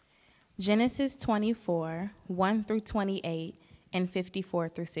Genesis 24, 1 through 28, and 54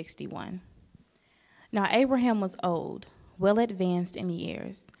 through 61. Now Abraham was old, well advanced in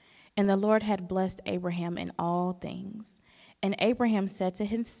years, and the Lord had blessed Abraham in all things. And Abraham said to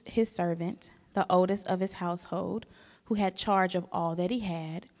his servant, the oldest of his household, who had charge of all that he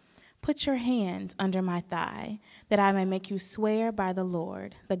had, "Put your hand under my thigh, that I may make you swear by the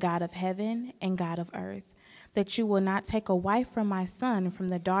Lord, the God of heaven and God of earth, that you will not take a wife from my son from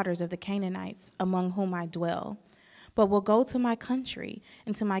the daughters of the Canaanites among whom I dwell, but will go to my country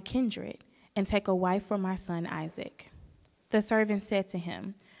and to my kindred, and take a wife for my son Isaac." The servant said to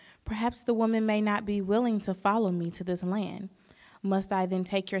him, "Perhaps the woman may not be willing to follow me to this land. Must I then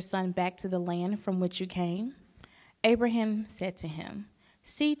take your son back to the land from which you came?" Abraham said to him,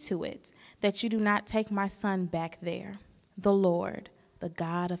 "See to it that you do not take my son back there. The Lord, the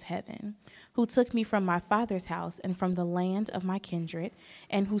God of heaven, who took me from my father's house and from the land of my kindred,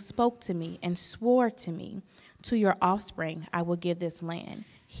 and who spoke to me and swore to me, 'To your offspring I will give this land,'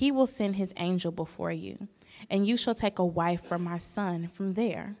 he will send his angel before you, and you shall take a wife for my son from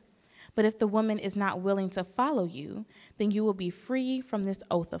there. But if the woman is not willing to follow you, then you will be free from this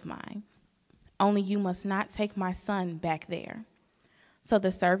oath of mine. Only you must not take my son back there." So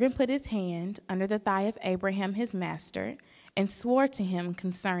the servant put his hand under the thigh of Abraham his master and swore to him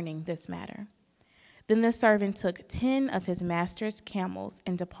concerning this matter. Then the servant took 10 of his master's camels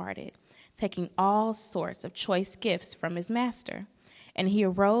and departed, taking all sorts of choice gifts from his master. And he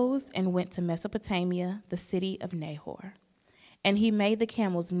arose and went to Mesopotamia, the city of Nahor. And he made the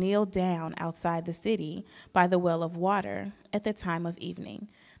camels kneel down outside the city by the well of water at the time of evening,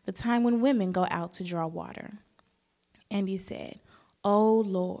 the time when women go out to draw water. And he said, "O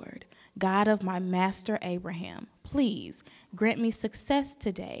Lord, God of my master Abraham, please grant me success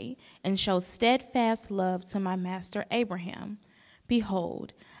today and show steadfast love to my master Abraham.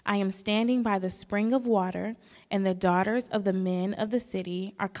 Behold, I am standing by the spring of water, and the daughters of the men of the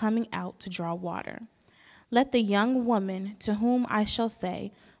city are coming out to draw water. Let the young woman to whom I shall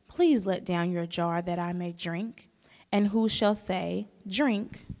say, 'Please let down your jar that I may drink,' and who shall say,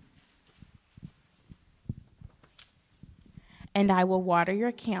 'Drink, and I will water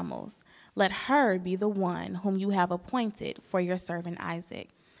your camels,' let her be the one whom you have appointed for your servant Isaac.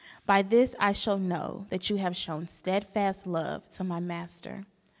 By this I shall know that you have shown steadfast love to my master."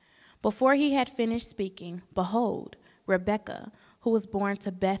 Before he had finished speaking, behold, Rebekah, who was born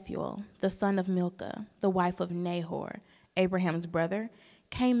to Bethuel, the son of Milcah, the wife of Nahor, Abraham's brother,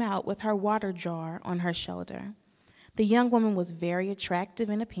 came out with her water jar on her shoulder. The young woman was very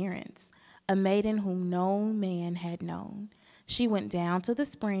attractive in appearance, a maiden whom no man had known. She went down to the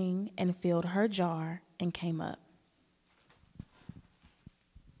spring and filled her jar and came up.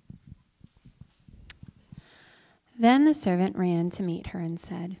 Then the servant ran to meet her and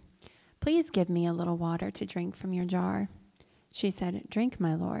said, "Please give me a little water to drink from your jar." She said, "Drink,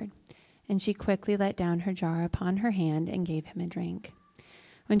 my lord." And she quickly let down her jar upon her hand and gave him a drink.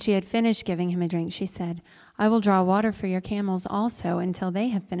 When she had finished giving him a drink, she said, "I will draw water for your camels also until they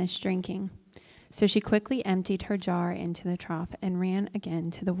have finished drinking." So she quickly emptied her jar into the trough and ran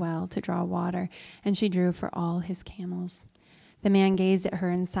again to the well to draw water, and she drew for all his camels. The man gazed at her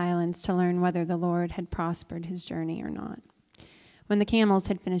in silence to learn whether the Lord had prospered his journey or not. When the camels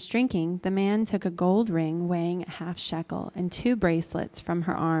had finished drinking, the man took a gold ring weighing a half shekel and 2 bracelets from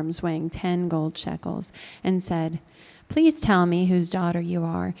her arms weighing 10 gold shekels, and said, "Please tell me whose daughter you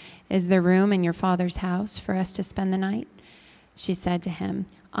are. Is there room in your father's house for us to spend the night?" She said to him,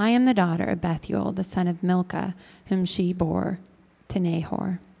 "I am the daughter of Bethuel, the son of Milcah, whom she bore to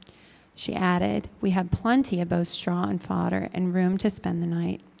Nahor." She added, "We have plenty of both straw and fodder and room to spend the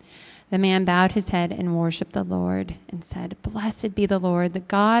night." The man bowed his head and worshipped the Lord and said, "Blessed be the Lord, the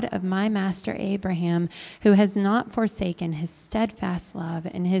God of my master Abraham, who has not forsaken his steadfast love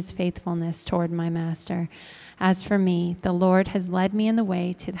and his faithfulness toward my master. As for me, the Lord has led me in the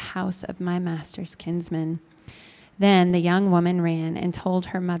way to the house of my master's kinsman." Then the young woman ran and told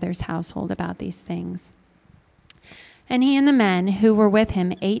her mother's household about these things. And he and the men who were with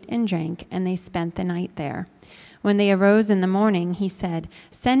him ate and drank, and they spent the night there. When they arose in the morning, he said,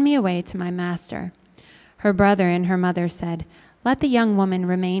 "Send me away to my master." Her brother and her mother said, "Let the young woman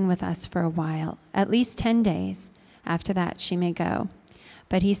remain with us for a while, at least 10 days. After that she may go."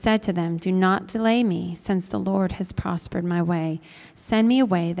 But he said to them, "Do not delay me, since the Lord has prospered my way. Send me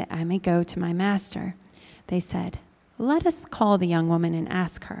away that I may go to my master." They said, "Let us call the young woman and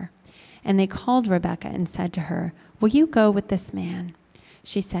ask her." And they called Rebekah and said to her, "Will you go with this man?"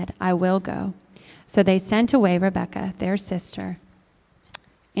 She said, "I will go." So they sent away Rebekah, their sister,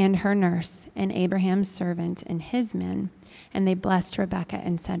 and her nurse, and Abraham's servant and his men. And they blessed Rebekah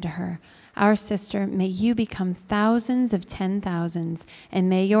and said to her, "Our sister, may you become thousands of 10,000s, and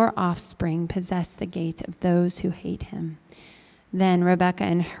may your offspring possess the gate of those who hate him." Then Rebekah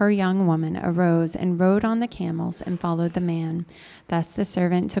and her young woman arose and rode on the camels and followed the man. Thus the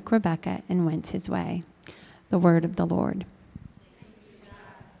servant took Rebekah and went his way. The word of the Lord.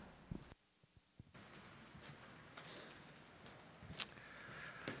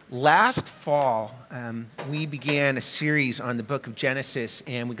 Last fall, we began a series on the book of Genesis,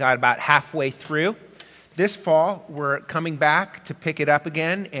 and we got about halfway through. This fall, we're coming back to pick it up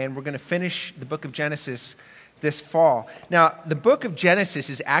again, and we're going to finish the book of Genesis this fall. Now, the book of Genesis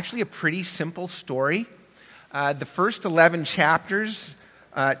is actually a pretty simple story. The first 11 chapters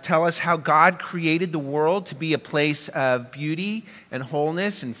tell us how God created the world to be a place of beauty and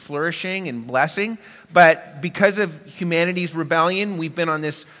wholeness and flourishing and blessing. But because of humanity's rebellion, we've been on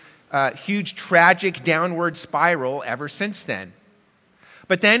this huge tragic downward spiral ever since then.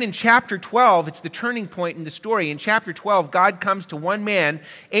 But then in chapter 12, it's the turning point in the story. In chapter 12, God comes to one man,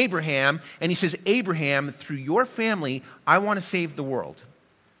 Abraham, and he says, "Abraham, through your family, I want to save the world."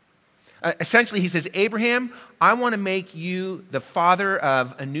 Essentially, he says, "Abraham, I want to make you the father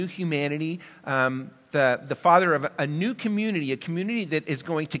of a new humanity, the father of a new community, a community that is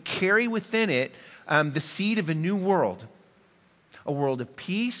going to carry within it the seed of a new world. A world of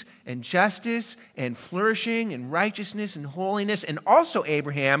peace and justice and flourishing and righteousness and holiness. And also,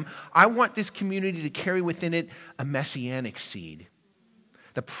 Abraham, I want this community to carry within it a messianic seed.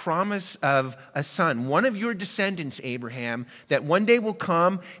 The promise of a son, one of your descendants, Abraham, that one day will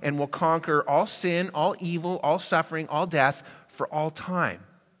come and will conquer all sin, all evil, all suffering, all death for all time."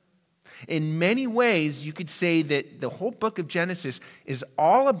 In many ways, you could say that the whole book of Genesis is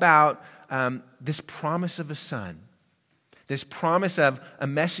all about this promise of a son. This promise of a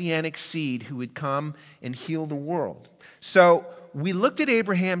messianic seed who would come and heal the world. So we looked at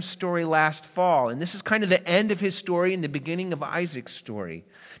Abraham's story last fall, and this is kind of the end of his story and the beginning of Isaac's story.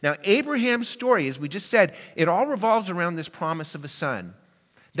 Now, Abraham's story, as we just said, it all revolves around this promise of a son.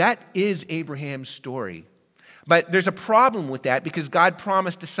 That is Abraham's story. But there's a problem with that because God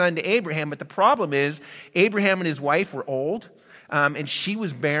promised a son to Abraham, but the problem is Abraham and his wife were old. And she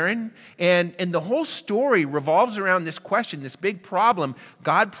was barren. And the whole story revolves around this question, this big problem.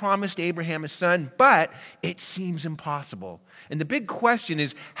 God promised Abraham a son, but it seems impossible. And the big question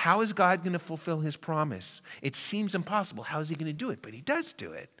is, how is God going to fulfill his promise? It seems impossible. How is he going to do it? But he does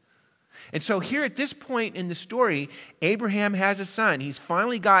do it. And so here at this point in the story, Abraham has a son. He's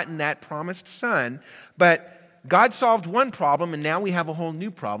finally gotten that promised son, but God solved one problem, and now we have a whole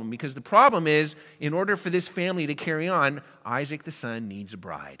new problem, because the problem is, in order for this family to carry on, Isaac the son needs a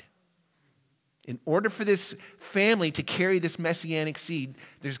bride. In order for this family to carry this messianic seed,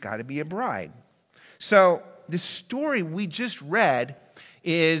 there's got to be a bride. So the story we just read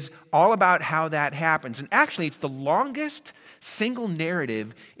is all about how that happens. And actually, it's the longest single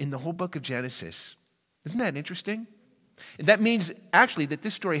narrative in the whole book of Genesis. Isn't that interesting? And that means, actually, that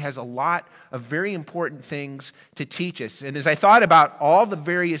this story has a lot of very important things to teach us. And as I thought about all the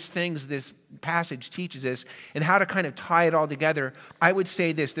various things this passage teaches us and how to kind of tie it all together, I would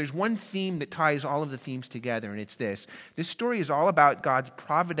say this. There's one theme that ties all of the themes together, and it's this. This story is all about God's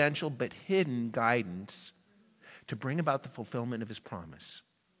providential but hidden guidance to bring about the fulfillment of his promise.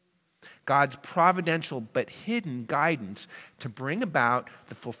 God's providential but hidden guidance to bring about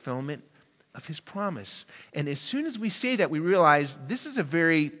the fulfillment of his promise. And as soon as we say that, we realize this is a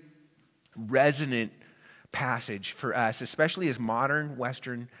very resonant passage for us, especially as modern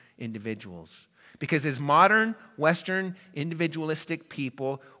Western individuals. Because as modern Western individualistic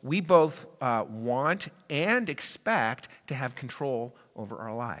people, we both want and expect to have control over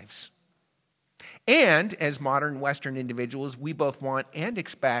our lives. And as modern Western individuals, we both want and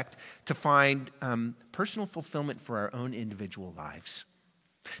expect to find personal fulfillment for our own individual lives.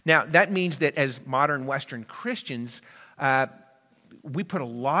 Now, that means that as modern Western Christians, we put a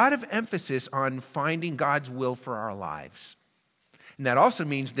lot of emphasis on finding God's will for our lives. And that also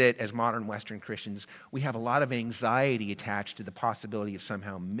means that as modern Western Christians, we have a lot of anxiety attached to the possibility of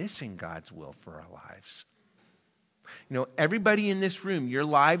somehow missing God's will for our lives. You know, everybody in this room, your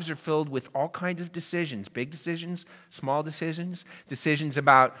lives are filled with all kinds of decisions, big decisions, small decisions, decisions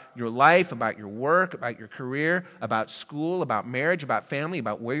about your life, about your work, about your career, about school, about marriage, about family,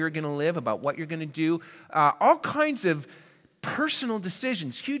 about where you're going to live, about what you're going to do, all kinds of personal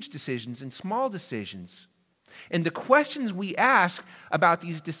decisions, huge decisions and small decisions. And the questions we ask about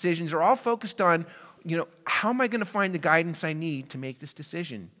these decisions are all focused on, how am I going to find the guidance I need to make this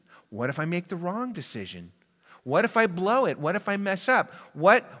decision? What if I make the wrong decision? What if I blow it? What if I mess up?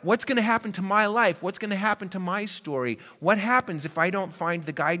 What's going to happen to my life? What's going to happen to my story? What happens if I don't find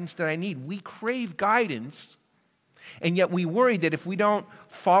the guidance that I need? We crave guidance, and yet we worry that if we don't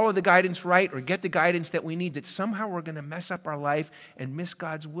follow the guidance right or get the guidance that we need, that somehow we're going to mess up our life and miss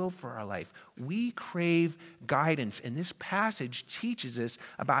God's will for our life. We crave guidance, and this passage teaches us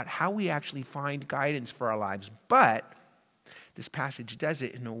about how we actually find guidance for our lives. But this passage does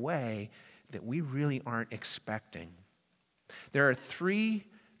it in a way that we really aren't expecting. There are three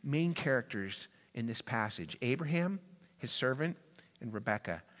main characters in this passage: Abraham, his servant, and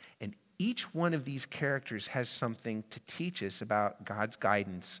Rebekah. And each one of these characters has something to teach us about God's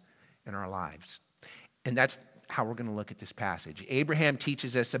guidance in our lives. And that's how we're going to look at this passage. Abraham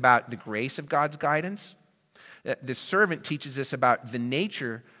teaches us about the grace of God's guidance. The servant teaches us about the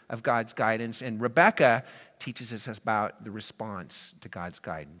nature of God's guidance. And Rebekah teaches us about the response to God's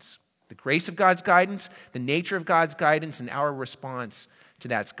guidance. The grace of God's guidance, the nature of God's guidance, and our response to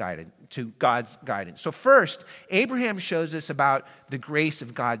God's guidance. So first, Abraham shows us about the grace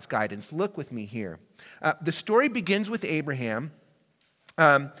of God's guidance. Look with me here. The story begins with Abraham.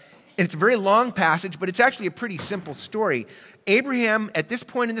 And it's a very long passage, but it's actually a pretty simple story. Abraham, at this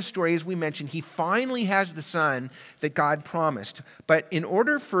point in the story, as we mentioned, he finally has the son that God promised. But in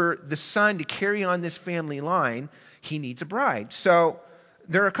order for the son to carry on this family line, he needs a bride. So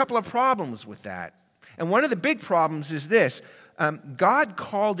there are a couple of problems with that. And one of the big problems is this. God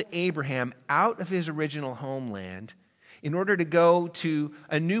called Abraham out of his original homeland in order to go to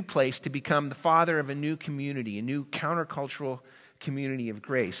a new place to become the father of a new community, a new countercultural community of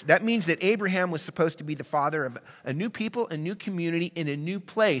grace. That means that Abraham was supposed to be the father of a new people, a new community, in a new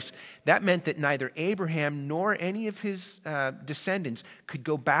place. That meant that neither Abraham nor any of his descendants could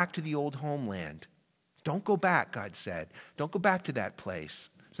go back to the old homeland. Don't go back, God said. Don't go back to that place.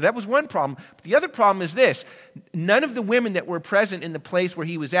 So that was one problem. But the other problem is this. None of the women that were present in the place where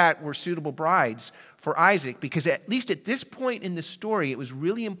he was at were suitable brides for Isaac, because at least at this point in the story, it was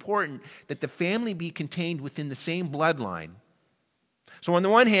really important that the family be contained within the same bloodline. So on the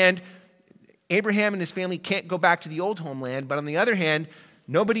one hand, Abraham and his family can't go back to the old homeland, but on the other hand,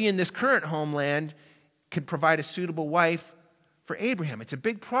 nobody in this current homeland can provide a suitable wife for Abraham. It's a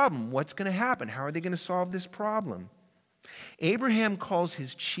big problem. What's going to happen? How are they going to solve this problem? Abraham calls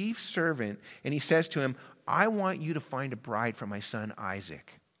his chief servant and he says to him, I want you to find a bride for my son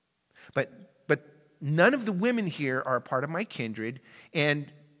Isaac. But none of the women here are a part of my kindred, and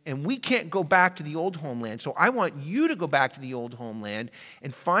we can't go back to the old homeland. So I want you to go back to the old homeland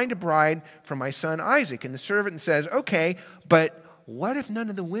and find a bride for my son Isaac. And the servant says, okay, but what if none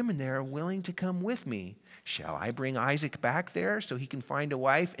of the women there are willing to come with me? Shall I bring Isaac back there so he can find a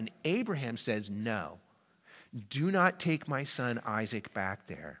wife? And Abraham says, no, do not take my son Isaac back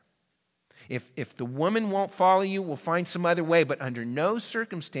there. If the woman won't follow you, we'll find some other way, but under no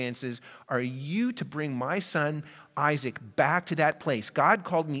circumstances are you to bring my son Isaac back to that place. God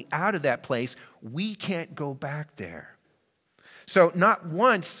called me out of that place. We can't go back there. So not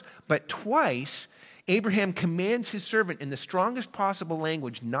once, but twice, Abraham commands his servant in the strongest possible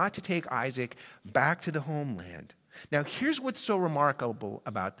language not to take Isaac back to the homeland. Now, here's what's so remarkable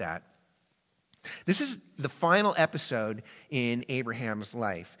about that. This is the final episode in Abraham's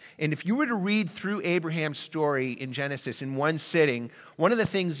life. And if you were to read through Abraham's story in Genesis in one sitting, one of the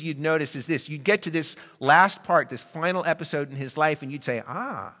things you'd notice is this. You'd get to this last part, this final episode in his life, and you'd say,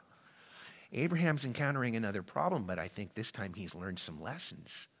 Abraham's encountering another problem, but I think this time he's learned some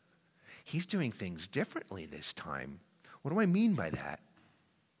lessons. He's doing things differently this time. What do I mean by that?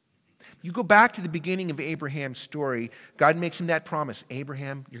 You go back to the beginning of Abraham's story, God makes him that promise.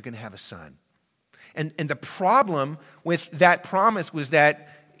 Abraham, you're going to have a son. And the problem with that promise was that,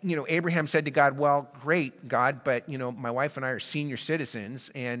 Abraham said to God, well, great, God, but, my wife and I are senior citizens,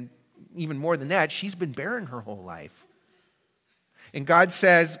 and even more than that, she's been barren her whole life. And God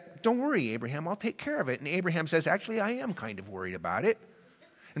says, don't worry, Abraham, I'll take care of it. And Abraham says, actually, I am kind of worried about it.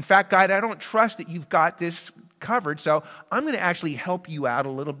 In fact, God, I don't trust that you've got this covered, so I'm going to actually help you out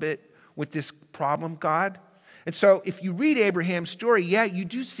a little bit with this problem, God. And so if you read Abraham's story, you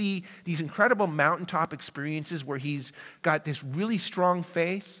do see these incredible mountaintop experiences where he's got this really strong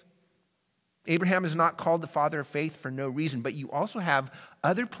faith. Abraham is not called the father of faith for no reason, but you also have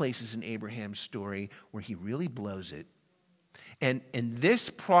other places in Abraham's story where he really blows it. And this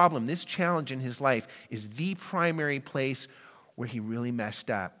problem, this challenge in his life is the primary place where he really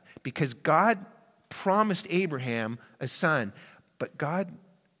messed up. Because God promised Abraham a son, but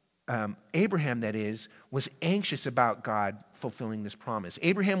Abraham, that is, was anxious about God fulfilling this promise.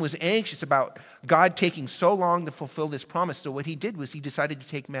 Abraham was anxious about God taking so long to fulfill this promise. So what he did was he decided to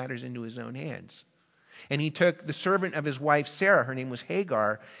take matters into his own hands. And he took the servant of his wife, Sarah, her name was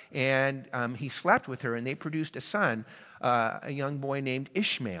Hagar, and he slept with her, and they produced a son, a young boy named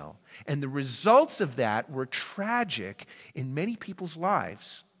Ishmael. And the results of that were tragic in many people's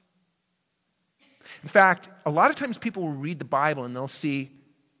lives. In fact, a lot of times people will read the Bible and they'll see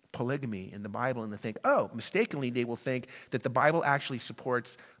polygamy in the Bible and they think, oh, mistakenly they will think that the Bible actually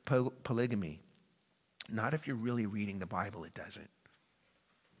supports polygamy. Not if you're really reading the Bible, it doesn't.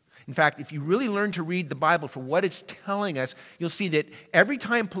 In fact, if you really learn to read the Bible for what it's telling us, you'll see that every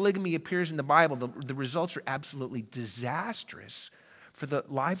time polygamy appears in the Bible, the results are absolutely disastrous for the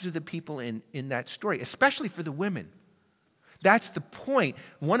lives of the people in that story, especially for the women. That's the point.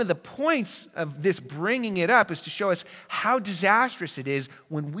 One of the points of this bringing it up is to show us how disastrous it is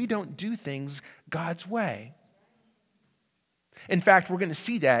when we don't do things God's way. In fact, we're going to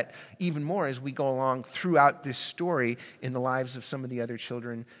see that even more as we go along throughout this story in the lives of some of the other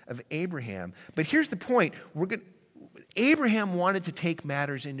children of Abraham. But here's the point. Abraham wanted to take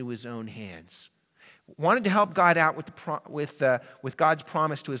matters into his own hands. Wanted to help God out with God's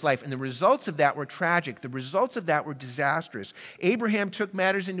promise to his life. And the results of that were tragic. The results of that were disastrous. Abraham took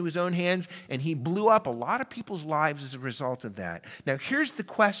matters into his own hands, and he blew up a lot of people's lives as a result of that. Now, here's the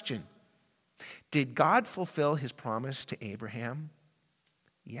question. Did God fulfill his promise to Abraham?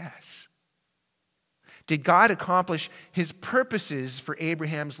 Yes. Did God accomplish his purposes for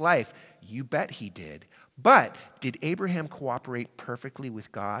Abraham's life? You bet he did. But did Abraham cooperate perfectly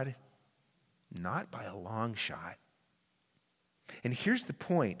with God? Not by a long shot. And here's the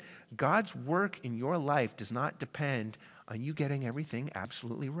point. God's work in your life does not depend on you getting everything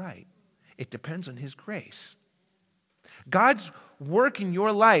absolutely right. It depends on his grace. God's work in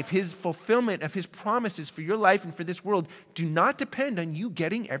your life, his fulfillment of his promises for your life and for this world, do not depend on you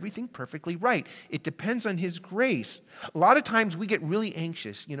getting everything perfectly right. It depends on his grace. A lot of times we get really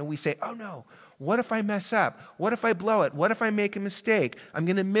anxious. We say, oh no, what if I mess up? What if I blow it? What if I make a mistake? I'm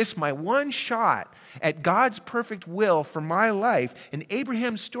going to miss my one shot at God's perfect will for my life. And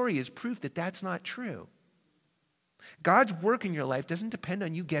Abraham's story is proof that that's not true. God's work in your life doesn't depend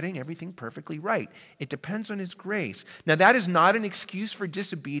on you getting everything perfectly right. It depends on his grace. Now, that is not an excuse for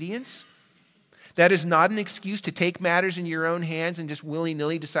disobedience. That is not an excuse to take matters in your own hands and just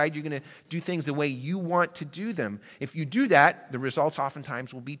willy-nilly decide you're going to do things the way you want to do them. If you do that, the results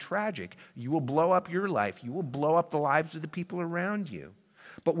oftentimes will be tragic. You will blow up your life. You will blow up the lives of the people around you.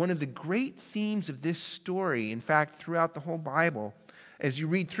 But one of the great themes of this story, in fact, throughout the whole Bible, as you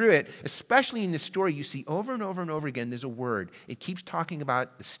read through it, especially in this story, you see over and over and over again, there's a word. It keeps talking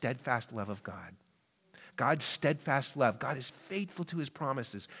about the steadfast love of God. God's steadfast love. God is faithful to his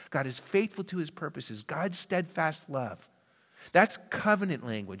promises. God is faithful to his purposes. God's steadfast love. That's covenant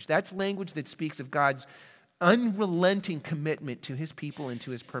language. That's language that speaks of God's unrelenting commitment to his people and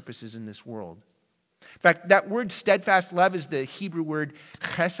to his purposes in this world. In fact, that word steadfast love is the Hebrew word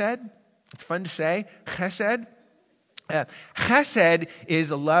chesed. It's fun to say, chesed. Chesed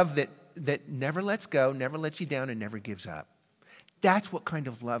is a love that never lets go, never lets you down, and never gives up. That's what kind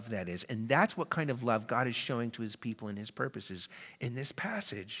of love that is. And that's what kind of love God is showing to his people and his purposes in this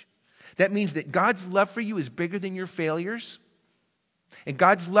passage. That means that God's love for you is bigger than your failures. And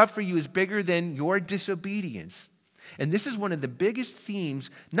God's love for you is bigger than your disobedience. And this is one of the biggest themes,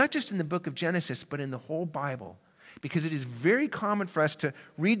 not just in the book of Genesis, but in the whole Bible. Because it is very common for us to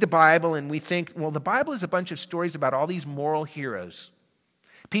read the Bible and we think, well, the Bible is a bunch of stories about all these moral heroes.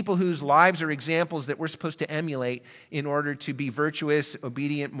 People whose lives are examples that we're supposed to emulate in order to be virtuous,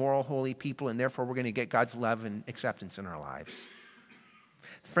 obedient, moral, holy people, and therefore we're going to get God's love and acceptance in our lives.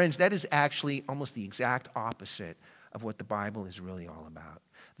 Friends, that is actually almost the exact opposite of what the Bible is really all about.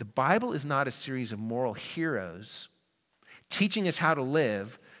 The Bible is not a series of moral heroes teaching us how to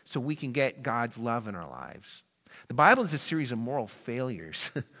live so we can get God's love in our lives. The Bible is a series of moral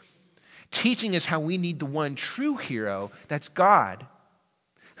failures teaching us how we need the one true hero, that's God,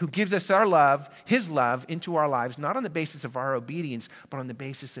 who gives us our love, his love, into our lives, not on the basis of our obedience, but on the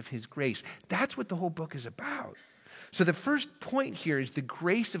basis of his grace. That's what the whole book is about. So the first point here is the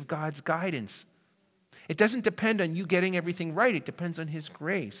grace of God's guidance. It doesn't depend on you getting everything right. It depends on his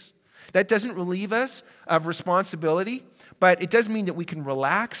grace. That doesn't relieve us of responsibility, but it does mean that we can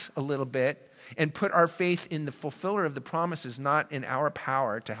relax a little bit and put our faith in the fulfiller of the promises, not in our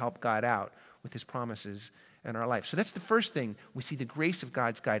power to help God out with his promises in our life. So that's the first thing. We see the grace of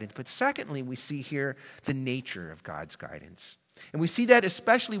God's guidance. But secondly, we see here the nature of God's guidance. And we see that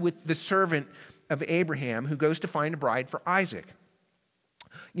especially with the servant of Abraham who goes to find a bride for Isaac.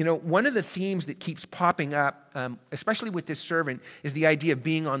 One of the themes that keeps popping up, especially with this servant, is the idea of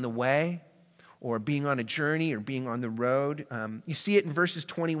being on the way or being on a journey or being on the road. You see it in verses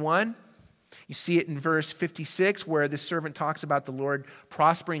 21. You see it in verse 56 where the servant talks about the Lord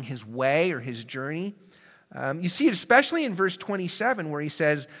prospering his way or his journey. You see it especially in verse 27 where he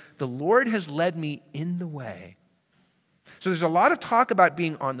says, the Lord has led me in the way. So there's a lot of talk about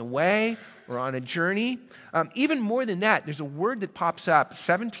being on the way or on a journey. Even more than that, there's a word that pops up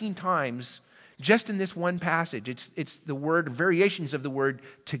 17 times just in this one passage. It's the word, variations of the word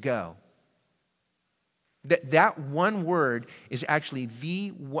to go. That one word is actually the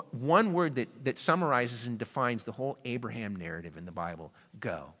one word that summarizes and defines the whole Abraham narrative in the Bible,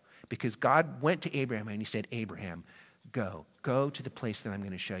 go. Because God went to Abraham and he said, Abraham, go. Go to the place that I'm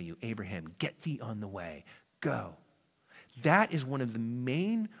going to show you. Abraham, get thee on the way. Go. That is one of the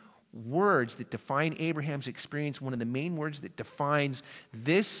main words that define Abraham's experience, one of the main words that defines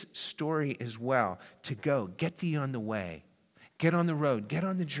this story as well. To go, get thee on the way. Get on the road, get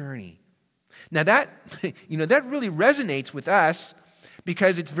on the journey. Now that really resonates with us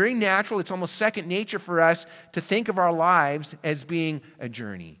because it's very natural, it's almost second nature for us to think of our lives as being a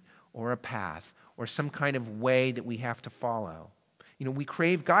journey or a path or some kind of way that we have to follow. We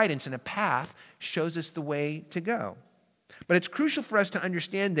crave guidance, and a path shows us the way to go. But it's crucial for us to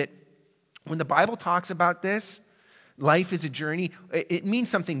understand that when the Bible talks about this, life is a journey, it means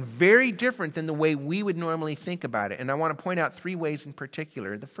something very different than the way we would normally think about it. And I want to point out 3 ways in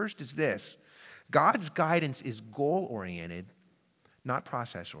particular. The first is this: God's guidance is goal-oriented, not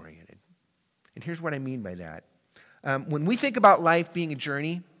process-oriented. And here's what I mean by that. When we think about life being a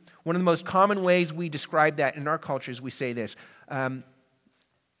journey, one of the most common ways we describe that in our culture is we say this: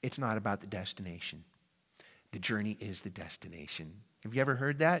 it's not about the destination. The journey is the destination. Have you ever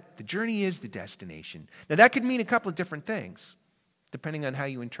heard that? The journey is the destination. Now that could mean a couple of different things, depending on how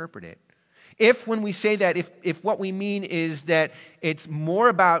you interpret it. If when we say that, if what we mean is that it's more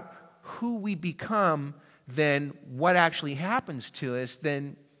about who we become than what actually happens to us,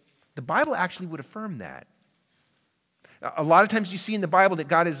 then the Bible actually would affirm that. A lot of times you see in the Bible that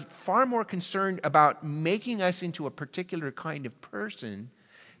God is far more concerned about making us into a particular kind of person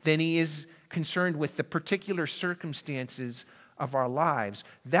than he is concerned with the particular circumstances of our lives.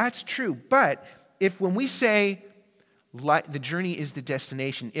 That's true. But if when we say the journey is the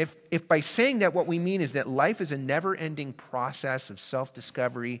destination, if by saying that what we mean is that life is a never-ending process of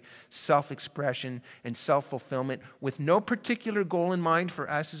self-discovery, self-expression, and self-fulfillment with no particular goal in mind for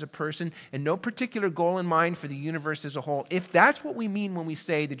us as a person and no particular goal in mind for the universe as a whole, if that's what we mean when we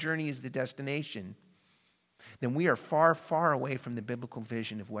say the journey is the destination, then we are far, far away from the biblical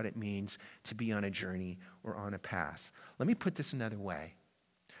vision of what it means to be on a journey or on a path. Let me put this another way.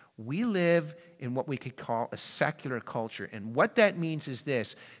 We live in what we could call a secular culture, and what that means is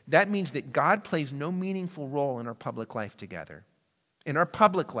this. That means that God plays no meaningful role in our public life together. In our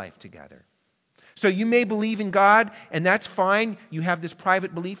public life together. So you may believe in God, and that's fine. You have this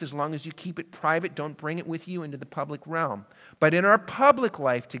private belief as long as you keep it private. Don't bring it with you into the public realm. But in our public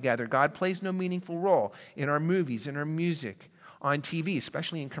life together, God plays no meaningful role in our movies, in our music, on TV,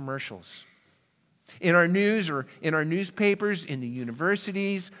 especially in commercials. In our news or in our newspapers, in the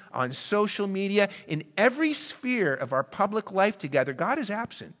universities, on social media, in every sphere of our public life together, God is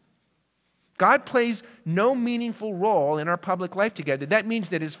absent. God plays no meaningful role in our public life together. That means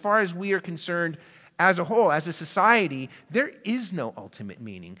that as far as we are concerned as a whole, as a society, there is no ultimate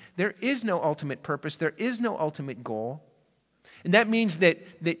meaning. There is no ultimate purpose. There is no ultimate goal. And that means that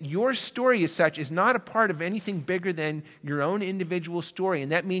your story as such is not a part of anything bigger than your own individual story.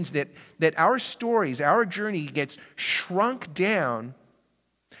 And that means that our stories, our journey gets shrunk down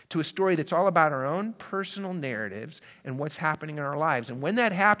to a story that's all about our own personal narratives and what's happening in our lives. And when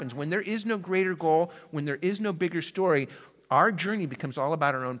that happens, when there is no greater goal, when there is no bigger story, our journey becomes all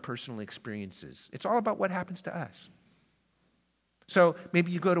about our own personal experiences. It's all about what happens to us. So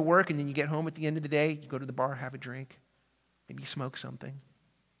maybe you go to work and then you get home at the end of the day, you go to the bar, have a drink. Maybe you smoke something.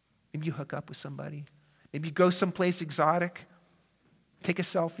 Maybe you hook up with somebody. Maybe you go someplace exotic, take a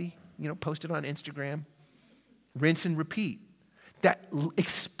selfie, post it on Instagram. Rinse and repeat. That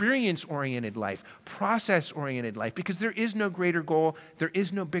experience-oriented life, process-oriented life, because there is no greater goal, there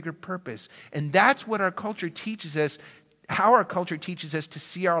is no bigger purpose. And that's what our culture teaches us, how our culture teaches us to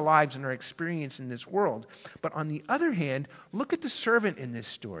see our lives and our experience in this world. But on the other hand, look at the servant in this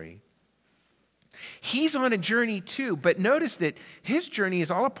story. He's on a journey too, but notice that his journey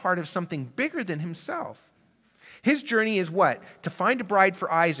is all a part of something bigger than himself. His journey is what? To find a bride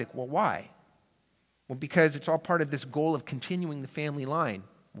for Isaac. Well, why? Well, because it's all part of this goal of continuing the family line.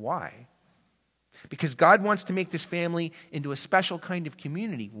 Why? Because God wants to make this family into a special kind of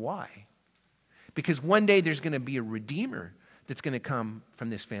community. Why? Because one day there's going to be a redeemer that's going to come from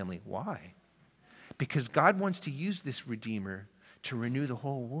this family. Why? Because God wants to use this redeemer to renew the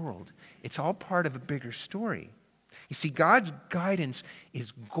whole world. It's all part of a bigger story. You see, God's guidance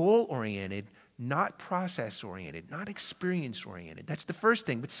is goal-oriented, not process-oriented, not experience-oriented. That's the first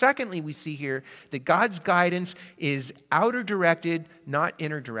thing. But secondly, we see here that God's guidance is outer-directed, not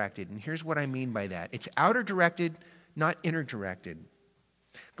inner-directed. And here's what I mean by that. It's outer-directed, not inner-directed.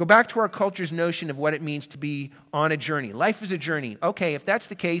 Go back to our culture's notion of what it means to be on a journey. Life is a journey. Okay, if that's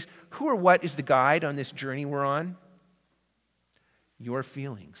the case, who or what is the guide on this journey we're on? Your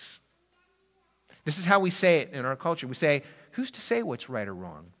feelings. This is how we say it in our culture. We say, who's to say what's right or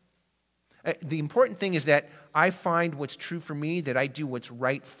wrong? The important thing is that I find what's true for me, that I do what's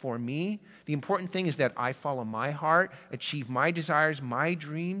right for me. The important thing is that I follow my heart, achieve my desires, my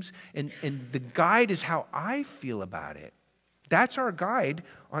dreams, and the guide is how I feel about it. That's our guide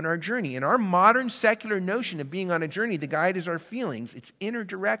on our journey. In our modern secular notion of being on a journey, the guide is our feelings. It's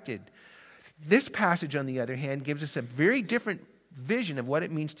inner-directed. This passage, on the other hand, gives us a very different vision of what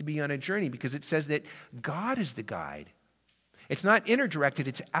it means to be on a journey because it says that God is the guide. It's not inner-directed,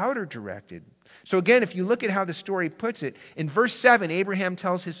 it's outer-directed. So again, if you look at how the story puts it, in verse 7, Abraham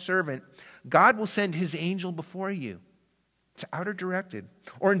tells his servant, God will send his angel before you. It's outer-directed.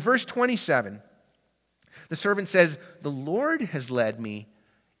 Or in verse 27, the servant says, the Lord has led me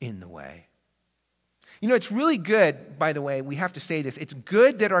in the way. You know, it's really good, by the way, we have to say this, it's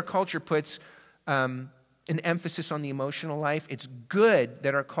good that our culture puts an emphasis on the emotional life. It's good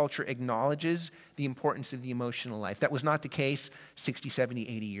that our culture acknowledges the importance of the emotional life. That was not the case 60, 70,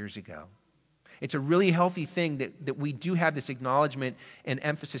 80 years ago. It's a really healthy thing that we do have this acknowledgement and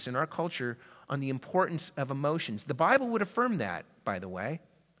emphasis in our culture on the importance of emotions. The Bible would affirm that, by the way.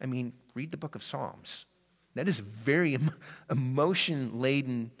 I mean, read the book of Psalms. That is a very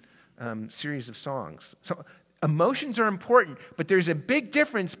emotion-laden series of songs. So emotions are important, but there's a big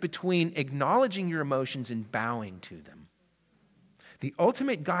difference between acknowledging your emotions and bowing to them. The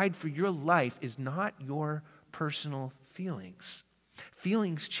ultimate guide for your life is not your personal feelings.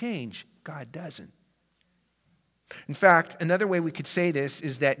 Feelings change, God doesn't. In fact, another way we could say this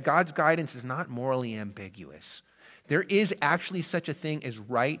is that God's guidance is not morally ambiguous. There is actually such a thing as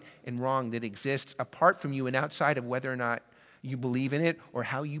right and wrong that exists apart from you and outside of whether or not you believe in it or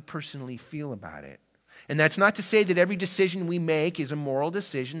how you personally feel about it. And that's not to say that every decision we make is a moral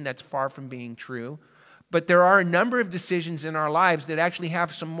decision. That's far from being true. But there are a number of decisions in our lives that actually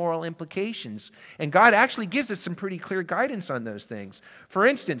have some moral implications. And God actually gives us some pretty clear guidance on those things. For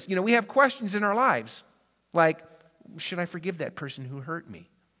instance, we have questions in our lives like, should I forgive that person who hurt me?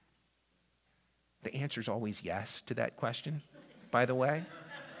 The answer is always yes to that question, by the way.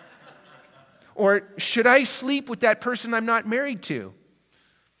 Or should I sleep with that person I'm not married to?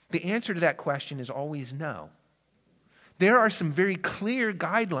 The answer to that question is always no. There are some very clear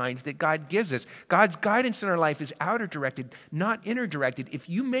guidelines that God gives us. God's guidance in our life is outer-directed, not inner-directed. If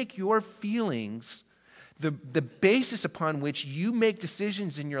you make your feelings the basis upon which you make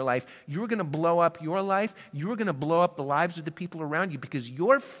decisions in your life, you're going to blow up your life. You're going to blow up the lives of the people around you because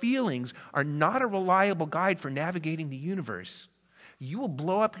your feelings are not a reliable guide for navigating the universe. You will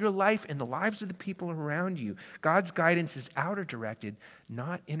blow up your life and the lives of the people around you. God's guidance is outer-directed,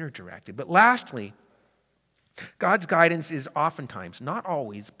 not inner-directed. But lastly, God's guidance is oftentimes, not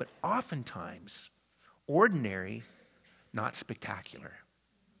always, but oftentimes, ordinary, not spectacular.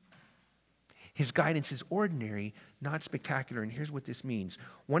 His guidance is ordinary, not spectacular. And here's what this means.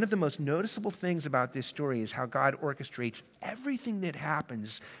 One of the most noticeable things about this story is how God orchestrates everything that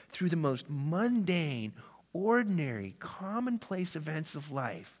happens through the most mundane, ordinary, commonplace events of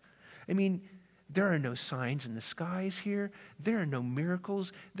life. I mean, there are no signs in the skies here. There are no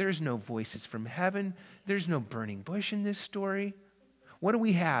miracles. There's no voices from heaven. There's no burning bush in this story. What do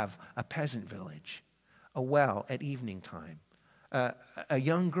we have? A peasant village, a well at evening time, a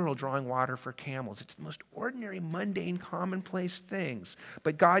young girl drawing water for camels. It's the most ordinary, mundane, commonplace things.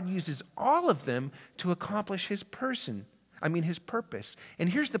 But God uses all of them to accomplish his purpose. And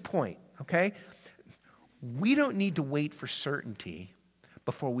here's the point, okay? We don't need to wait for certainty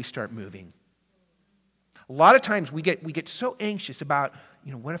before we start moving. A lot of times we get so anxious about,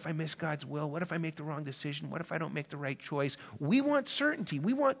 what if I miss God's will? What if I make the wrong decision? What if I don't make the right choice? We want certainty.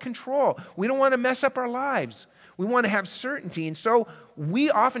 We want control. We don't want to mess up our lives. We want to have certainty. And so we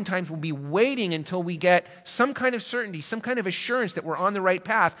oftentimes will be waiting until we get some kind of certainty, some kind of assurance that we're on the right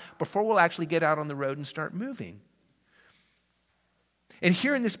path before we'll actually get out on the road and start moving. And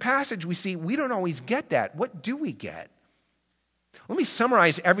here in this passage, we see we don't always get that. What do we get? Let me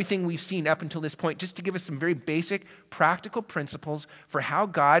summarize everything we've seen up until this point just to give us some very basic, practical principles for how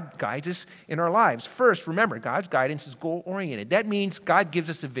God guides us in our lives. First, remember, God's guidance is goal-oriented. That means God gives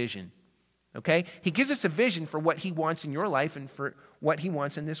us a vision. Okay? He gives us a vision for what he wants in your life and for what he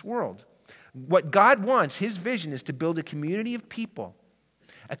wants in this world. What God wants, his vision, is to build a community of people,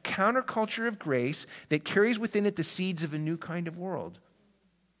 a counterculture of grace that carries within it the seeds of a new kind of world.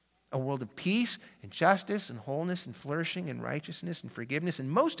 A world of peace and justice and wholeness and flourishing and righteousness and forgiveness,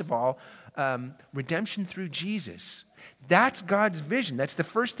 and most of all, redemption through Jesus. That's God's vision. That's the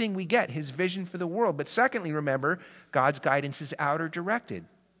first thing we get, his vision for the world. But secondly, remember, God's guidance is outer directed.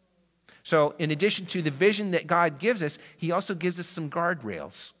 So in addition to the vision that God gives us, he also gives us some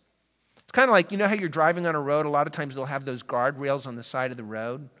guardrails. It's kind of like, you know how you're driving on a road, a lot of times they'll have those guardrails on the side of the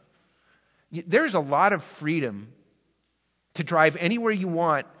road. There's a lot of freedom to drive anywhere you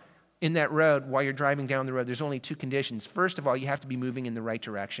want in that road while you're driving down the road. There's only two conditions. First of all, you have to be moving in the right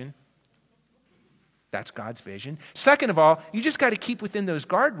direction. That's God's vision. Second of all, you just got to keep within those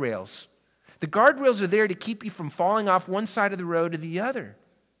guardrails. The guardrails are there to keep you from falling off one side of the road to the other.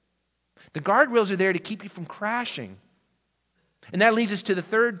 The guardrails are there to keep you from crashing. And that leads us to the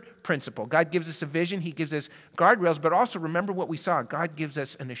third principle. God gives us a vision, he gives us guardrails, but also remember what we saw. God gives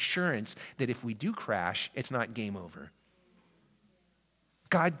us an assurance that if we do crash, it's not game over.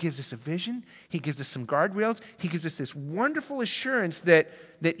 God gives us a vision, he gives us some guardrails, he gives us this wonderful assurance that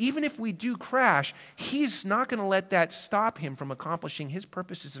even if we do crash, he's not going to let that stop him from accomplishing his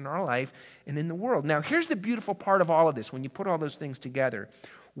purposes in our life and in the world. Now, here's the beautiful part of all of this when you put all those things together.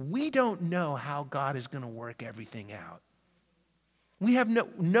 We don't know how God is going to work everything out. We have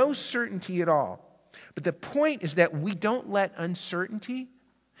no certainty at all. But the point is that we don't let uncertainty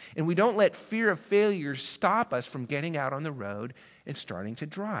and we don't let fear of failure stop us from getting out on the road and starting to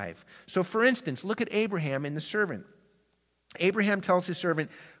drive. So for instance, look at Abraham and the servant. Abraham tells his servant,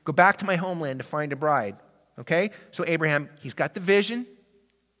 go back to my homeland to find a bride. Okay? So Abraham, he's got the vision.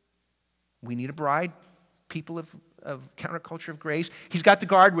 We need a bride. People of counterculture of grace. He's got the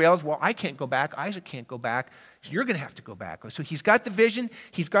guardrails. Well, I can't go back. Isaac can't go back. So you're going to have to go back. So he's got the vision.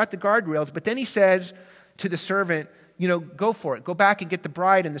 He's got the guardrails. But then he says to the servant, go for it. Go back and get the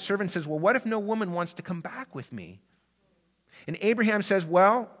bride. And the servant says, well, what if no woman wants to come back with me? And Abraham says,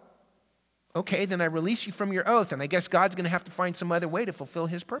 well, okay, then I release you from your oath. And I guess God's going to have to find some other way to fulfill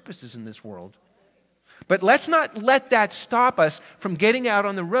his purposes in this world. But let's not let that stop us from getting out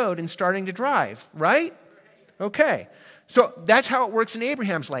on the road and starting to drive, right? Okay, so that's how it works in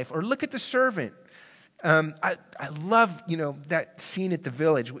Abraham's life. Or look at the servant. I love, that scene at the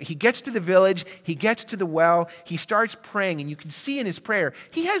village. He gets to the village, he gets to the well, he starts praying, and you can see in his prayer,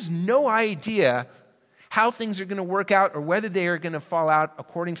 he has no idea how things are going to work out or whether they are going to fall out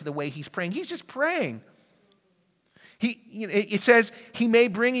according to the way he's praying. He's just praying. It says, he may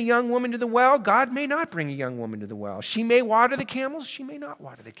bring a young woman to the well, God may not bring a young woman to the well. She may water the camels, she may not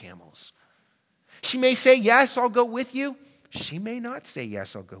water the camels. She may say, yes, I'll go with you. She may not say,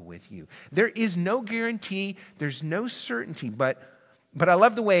 yes, I'll go with you. There is no guarantee. There's no certainty. But I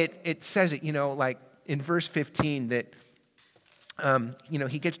love the way it says it, like in verse 15 that,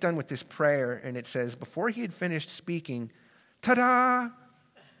 he gets done with this prayer and it says, before he had finished speaking, ta-da!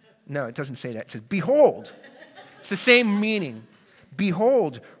 No, it doesn't say that. It says, behold. It's the same meaning.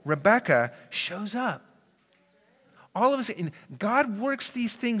 Behold, Rebekah shows up. All of a sudden, God works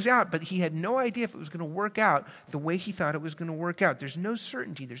these things out, but he had no idea if it was going to work out the way he thought it was going to work out. There's no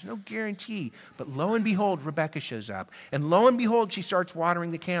certainty. There's no guarantee. But lo and behold, Rebekah shows up. And lo and behold, she starts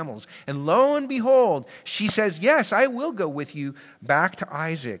watering the camels. And lo and behold, she says, yes, I will go with you back to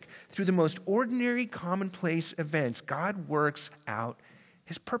Isaac. Through the most ordinary, commonplace events, God works out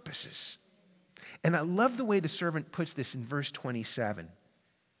his purposes. And I love the way the servant puts this in verse 27.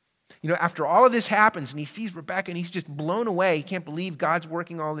 After all of this happens and he sees Rebekah and he's just blown away. He can't believe God's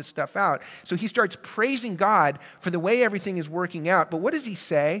working all this stuff out. So he starts praising God for the way everything is working out. But what does he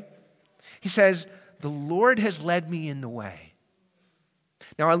say? He says, the Lord has led me in the way.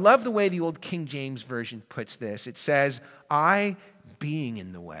 Now, I love the way the old King James Version puts this. It says, I being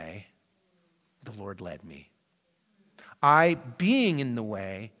in the way, the Lord led me. I being in the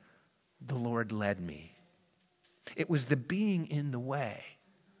way, the Lord led me. It was the being in the way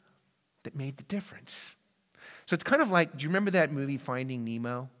that made the difference. So it's kind of like, do you remember that movie Finding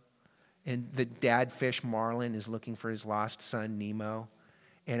Nemo? And the dad fish Marlin is looking for his lost son Nemo.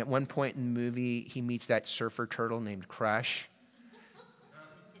 And at one point in the movie, he meets that surfer turtle named Crush.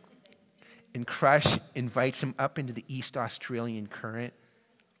 And Crush invites him up into the East Australian current.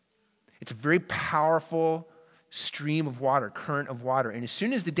 It's a very powerful stream of water, current of water. And as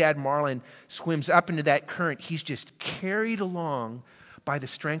soon as the dad Marlin swims up into that current, he's just carried along by the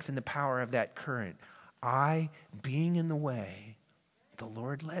strength and the power of that current. I, being in the way, the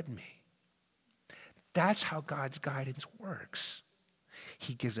Lord led me. That's how God's guidance works.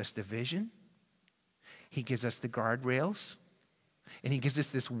 He gives us the vision. He gives us the guardrails. And he gives us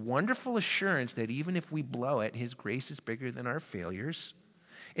this wonderful assurance that even if we blow it, his grace is bigger than our failures.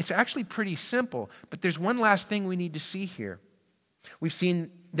 It's actually pretty simple, but there's one last thing we need to see here. We've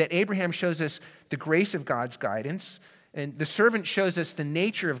seen that Abraham shows us the grace of God's guidance, and the servant shows us the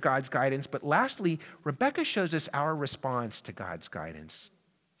nature of God's guidance, but lastly, Rebekah shows us our response to God's guidance.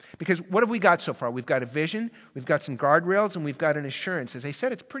 Because what have we got so far? We've got a vision, we've got some guardrails, and we've got an assurance. As I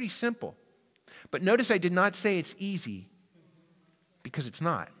said, it's pretty simple. But notice I did not say it's easy, because it's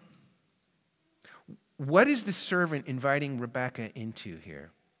not. What is the servant inviting Rebekah into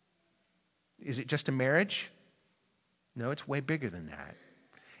here? Is it just a marriage? No, it's way bigger than that.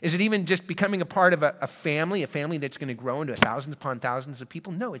 Is it even just becoming a part of a family that's going to grow into thousands upon thousands of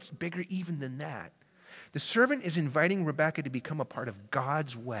people? No, it's bigger even than that. The servant is inviting Rebekah to become a part of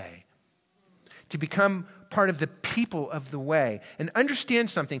God's way, to become part of the people of the way. And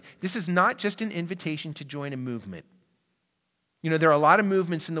understand something, this is not just an invitation to join a movement. You know, there are a lot of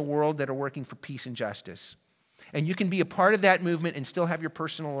movements in the world that are working for peace and justice. And you can be a part of that movement and still have your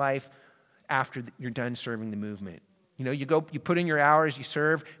personal life after you're done serving the movement. You know, you put in your hours, you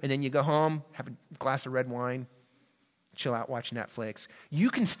serve, and then you go home, have a glass of red wine, chill out, watch Netflix.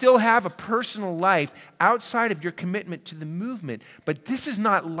 You can still have a personal life outside of your commitment to the movement, but this is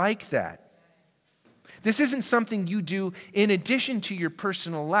not like that. This isn't something you do in addition to your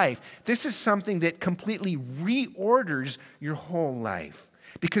personal life. This is something that completely reorders your whole life.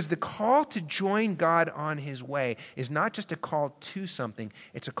 Because the call to join God on his way is not just a call to something,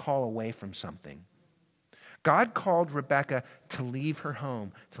 it's a call away from something. God called Rebekah to leave her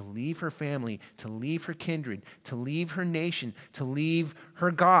home, to leave her family, to leave her kindred, to leave her nation, to leave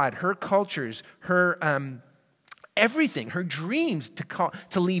her God, her cultures, her everything, her dreams,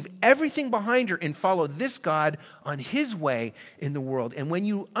 to leave everything behind her and follow this God on his way in the world. And when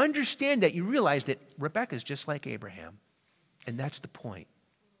you understand that, you realize that Rebekah is just like Abraham. And that's the point.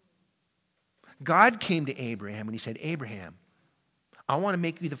 God came to Abraham and he said, Abraham, I want to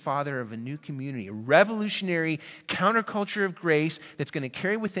make you the father of a new community, a revolutionary counterculture of grace that's going to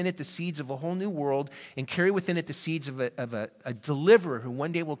carry within it the seeds of a whole new world and carry within it the seeds of a deliverer who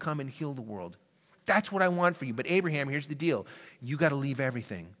one day will come and heal the world. That's what I want for you. But Abraham, here's the deal. You got to leave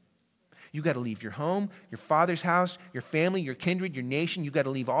everything. You got to leave your home, your father's house, your family, your kindred, your nation. You got to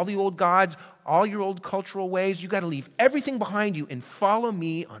leave all the old gods, all your old cultural ways. You got to leave everything behind you and follow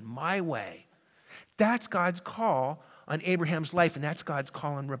me on my way. That's God's call on Abraham's life, and that's God's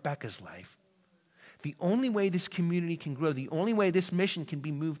call on Rebekah's life. The only way this community can grow, the only way this mission can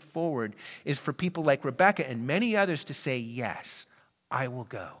be moved forward is for people like Rebekah and many others to say, yes, I will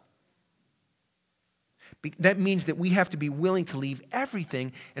go. That means that we have to be willing to leave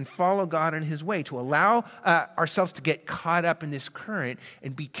everything and follow God on his way, to allow ourselves to get caught up in this current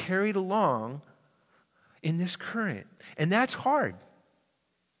and be carried along in this current. And that's hard.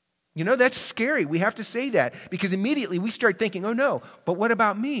 You know, that's scary. We have to say that because immediately we start thinking, oh no, but what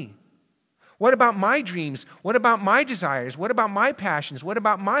about me? What about my dreams? What about my desires? What about my passions? What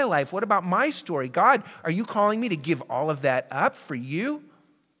about my life? What about my story? God, are you calling me to give all of that up for you?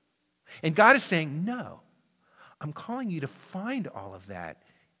 And God is saying, no, I'm calling you to find all of that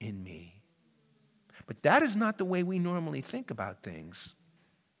in me. But that is not the way we normally think about things.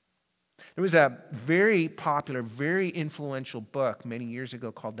 There was a very popular, very influential book many years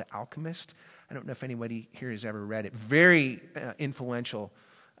ago called The Alchemist. I don't know if anybody here has ever read it. Very influential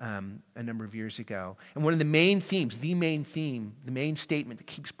a number of years ago. And one of the main themes, the main statement that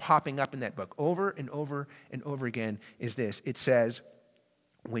keeps popping up in that book over and over and over again is this. It says,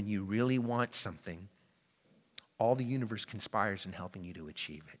 when you really want something, all the universe conspires in helping you to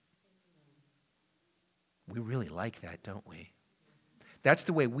achieve it. We really like that, don't we? That's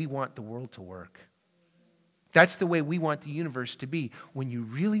the way we want the world to work. That's the way we want the universe to be. When you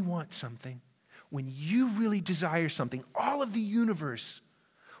really want something, when you really desire something, all of the universe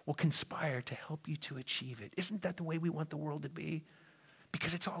will conspire to help you to achieve it. Isn't that the way we want the world to be?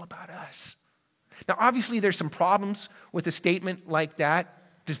 Because it's all about us. Now, obviously, there's some problems with a statement like that.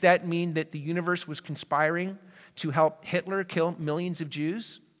 Does that mean that the universe was conspiring to help Hitler kill millions of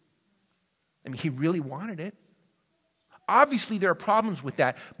Jews? I mean, he really wanted it. Obviously, there are problems with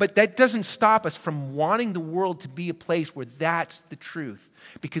that, but that doesn't stop us from wanting the world to be a place where that's the truth.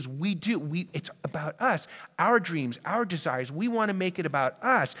 Because it's about us, our dreams, our desires. We want to make it about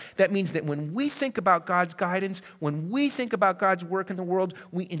us. That means that when we think about God's guidance, when we think about God's work in the world,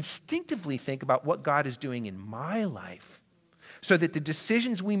 we instinctively think about what God is doing in my life. So that the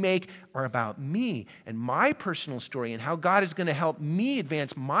decisions we make are about me and my personal story and how God is going to help me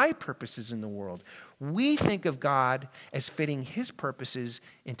advance my purposes in the world. We think of God as fitting his purposes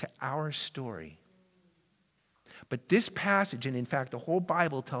into our story. But this passage, and in fact the whole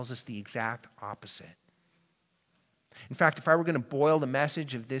Bible, tells us the exact opposite. In fact, if I were going to boil the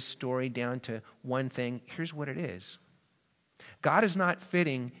message of this story down to one thing, here's what it is. God is not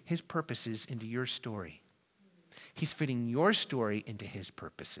fitting his purposes into your story. He's fitting your story into his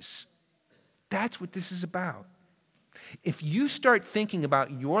purposes. That's what this is about. If you start thinking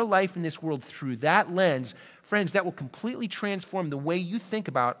about your life in this world through that lens, friends, that will completely transform the way you think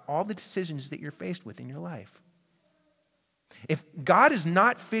about all the decisions that you're faced with in your life. If God is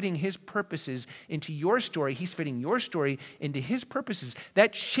not fitting his purposes into your story, he's fitting your story into his purposes.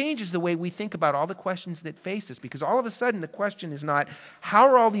 That changes the way we think about all the questions that face us, because all of a sudden the question is not, how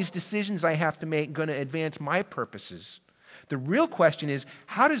are all these decisions I have to make going to advance my purposes? The real question is,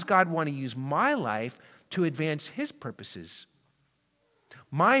 how does God want to use my life to advance his purposes?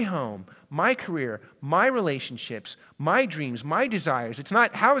 My home, my career, my relationships, my dreams, my desires. It's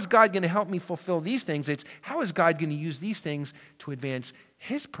not, how is God going to help me fulfill these things? It's, how is God going to use these things to advance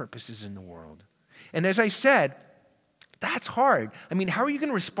his purposes in the world? And as I said, that's hard. I mean, how are you going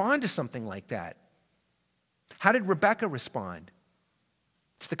to respond to something like that? How did Rebekah respond?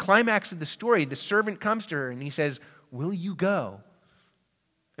 It's the climax of the story. The servant comes to her and he says, will you go?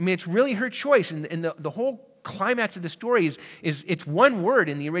 I mean, it's really her choice. And the whole climax of the story is it's one word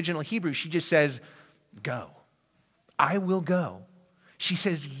in the original Hebrew. She just says, go. I will go. She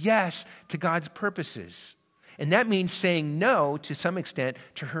says yes to God's purposes. And that means saying no, to some extent,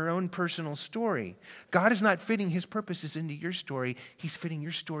 to her own personal story. God is not fitting his purposes into your story. He's fitting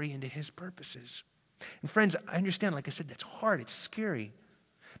your story into his purposes. And friends, I understand, like I said, that's hard. It's scary.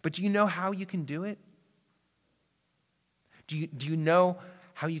 But do you know how you can do it? Do you know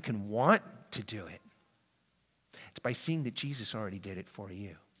how you can want to do it? It's by seeing that Jesus already did it for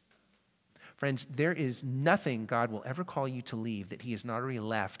you. Friends, there is nothing God will ever call you to leave that he has not already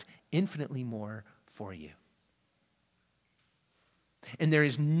left infinitely more for you. And there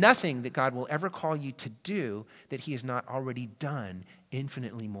is nothing that God will ever call you to do that he has not already done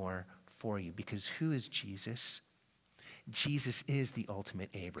infinitely more for you. Because who is Jesus? Jesus is the ultimate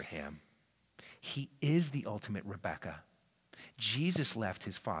Abraham. He is the ultimate Rebekah. Jesus left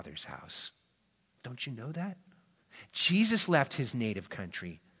his father's house. Don't you know that? Jesus left his native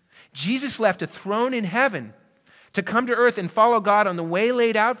country. Jesus left a throne in heaven to come to earth and follow God on the way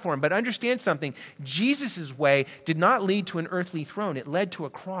laid out for him. But understand something. Jesus' way did not lead to an earthly throne. It led to a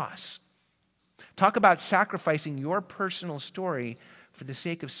cross. Talk about sacrificing your personal story for the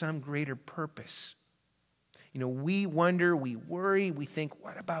sake of some greater purpose. You know, we wonder, we worry, we think,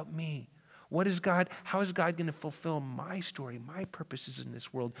 what about me? How is God going to fulfill my story, my purposes in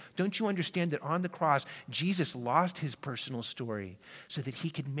this world? Don't you understand that on the cross, Jesus lost his personal story so that he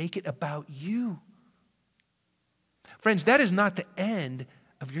could make it about you? Friends, that is not the end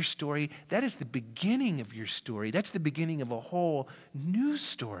of your story. That is the beginning of your story. That's the beginning of a whole new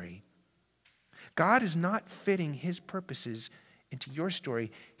story. God is not fitting his purposes into your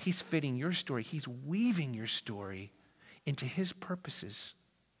story. He's fitting your story. He's weaving your story into his purposes.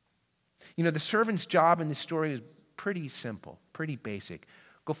 You know, the servant's job in this story is pretty simple, pretty basic.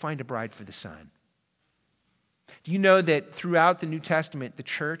 Go find a bride for the son. Do you know that throughout the New Testament, the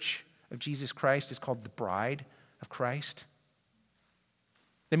church of Jesus Christ is called the bride of Christ?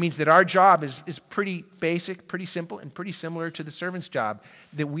 That means that our job is pretty basic, pretty simple, and pretty similar to the servant's job.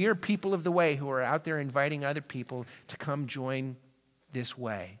 That we are people of the way who are out there inviting other people to come join this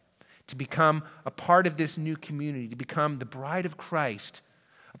way, to become a part of this new community, to become the bride of Christ,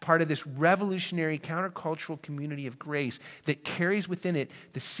 a part of this revolutionary countercultural community of grace that carries within it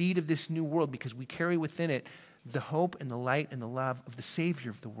the seed of this new world, because we carry within it the hope and the light and the love of the Savior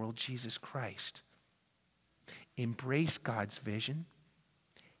of the world, Jesus Christ. Embrace God's vision.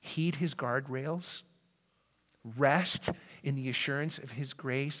 Heed his guardrails. Rest in the assurance of his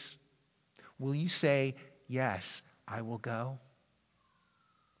grace. Will you say, yes, I will go?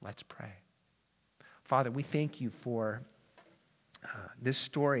 Let's pray. Father, we thank you for this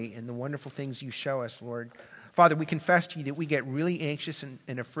story and the wonderful things you show us, Lord. Father, we confess to you that we get really anxious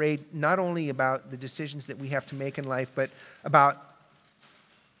and afraid, not only about the decisions that we have to make in life, but about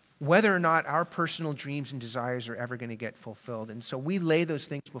whether or not our personal dreams and desires are ever going to get fulfilled. And so we lay those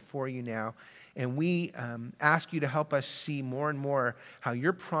things before you now, and we ask you to help us see more and more how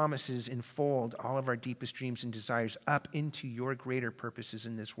your promises enfold all of our deepest dreams and desires up into your greater purposes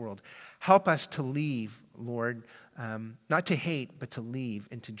in this world. Help us to leave, Lord, not to hate, but to leave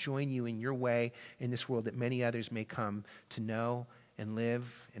and to join you in your way in this world, that many others may come to know and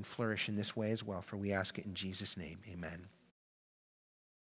live and flourish in this way as well. For we ask it in Jesus' name. Amen.